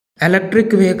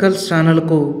Electric vehicles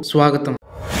ఛానల్కు స్వాగతం.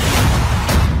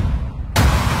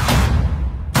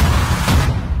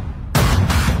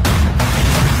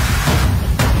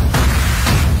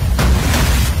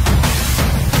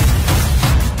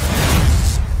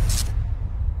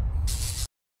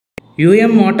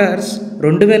 యుఎం Motors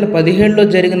 2017లో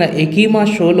జరిగిన ఎకీమా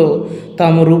షోలో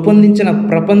తాము రూపొందించిన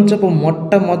ప్రపంచపు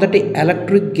మొట్టమొదటి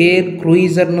ఎలక్ట్రిక్ గేర్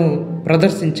క్రూయిజర్ను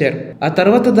ప్రదర్శించారు. ఆ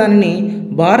తర్వాత దానిని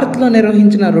భారత్లో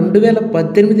నిర్వహించిన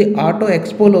 2018 ఆటో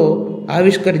ఎక్స్పోలో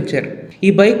ఆవిష్కరించారు. ఈ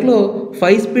బైక్లో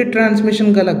 5 స్పీడ్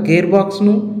ట్రాన్స్మిషన్ గల గేర్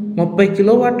బాక్స్ను, 30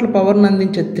 కిలోవాట్ల పవర్ను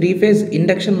అందించే 3 ఫేజ్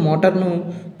ఇండక్షన్ మోటార్ను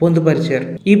పొందుపరిచారు.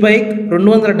 ఈ బైక్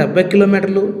 270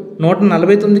 కిలోమీటర్లు,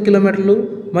 149 కిలోమీటర్లు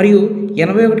మరియు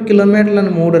 81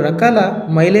 కిలోమీటర్లను 3 రకాల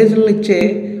మైలేజ్లను ఇచ్చే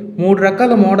 3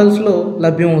 రకాల మోడల్స్లో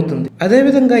లభ్యమవుతుంది.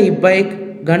 అదేవిధంగా ఈ బైక్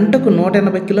గంటకు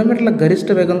 180 కిలోమీటర్ల గరిష్ట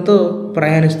వేగంతో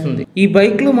ప్రయాణిస్తుంది. ఈ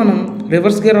బైక్లో మనం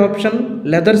రివర్స్ గేర్ ఆప్షన్,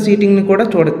 లెదర్ సీటింగ్ని కూడా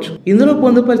చూడొచ్చు. ఇందులో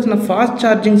పొందుపరిచిన ఫాస్ట్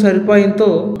ఛార్జింగ్ సదుపాయంతో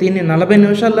దీన్ని 40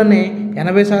 నిమిషాల్లోనే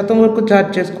 80% వరకు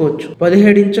ఛార్జ్ చేసుకోవచ్చు.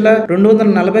 17 ఇంచుల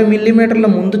 240 మిల్లీమీటర్ల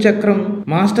ముందు చక్రం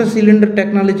మాస్టర్ సిలిండర్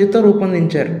టెక్నాలజీతో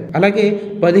రూపొందించారు. అలాగే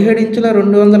 17 ఇంచుల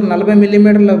 240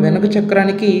 మిల్లీమీటర్ల వెనుక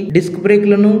చక్రానికి డిస్క్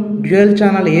బ్రేక్లను, డ్యూయల్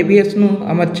ఛానల్ ABSను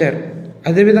అమర్చారు.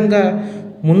 అదేవిధంగా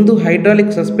ముందు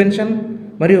హైడ్రాలిక్ సస్పెన్షన్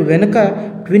మరియు వెనుక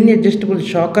ట్విన్ అడ్జస్టబుల్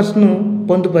షాకర్స్ను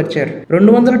పొందుపరిచారు.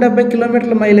 270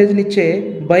 కిలోమీటర్ల మైలేజ్నిచ్చే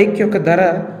బైక్ యొక్క ధర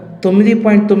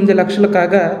 9.9 లక్షలు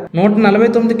కాగా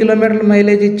 149 కిలోమీటర్ల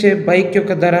మైలేజ్ ఇచ్చే బైక్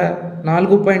యొక్క ధర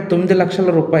 4.9 లక్షల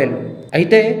రూపాయలు.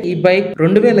 అయితే ఈ బైక్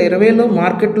 2020లో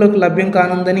మార్కెట్లోకి లభ్యం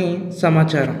కానుందని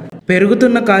సమాచారం.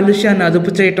 పెరుగుతున్న కాలుష్యాన్ని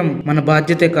అదుపు చేయటం మన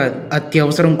బాధ్యతే కాదు,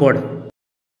 అత్యవసరం కూడా.